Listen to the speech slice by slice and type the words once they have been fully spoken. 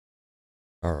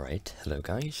Alright, hello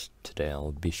guys. Today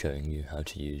I'll be showing you how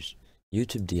to use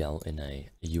YouTube DL in a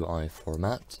UI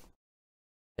format.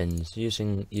 And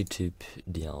using YouTube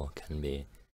DL can be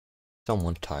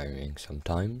somewhat tiring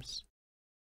sometimes.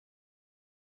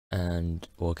 And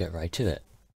we'll get right to it.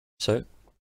 So,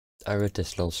 I wrote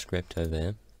this little script over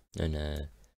here in a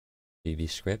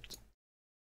WScript.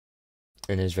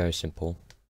 And it's very simple.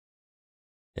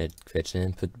 It creates an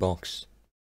input box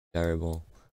variable.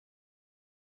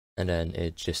 And then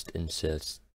it just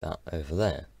inserts that over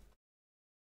there.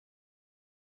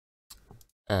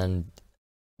 And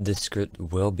this script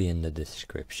will be in the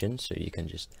description, so you can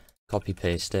just copy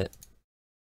paste it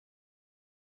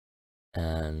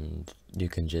and you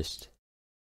can just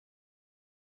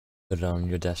put it on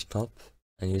your desktop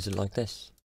and use it like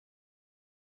this.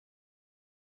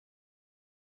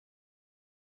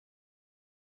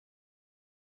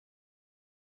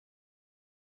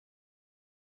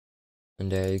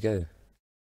 And there you go.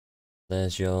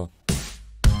 There's your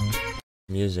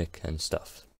music and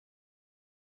stuff.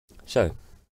 So,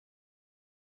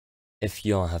 if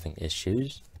you're having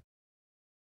issues,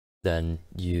 then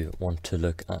you want to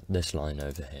look at this line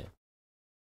over here.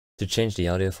 To change the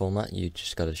audio format, you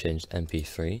just gotta change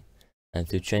MP3, and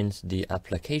to change the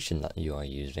application that you are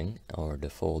using, or the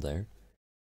folder,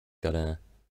 gotta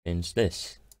change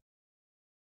this.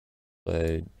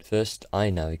 So first I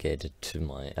navigated to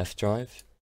my F drive,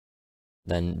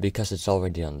 then because it's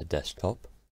already on the desktop,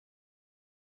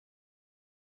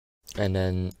 and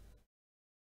then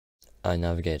I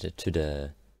navigated to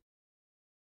the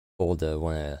folder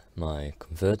where my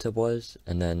converter was,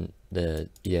 and then the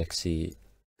exe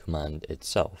command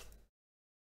itself.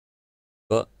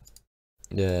 But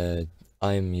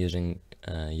I'm using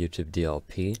YouTube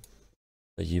DLP,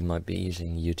 but you might be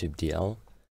using YouTube DL,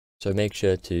 so make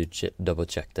sure to double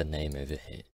check the name over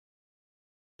here.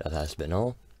 That has been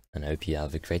all, and I hope you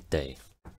have a great day.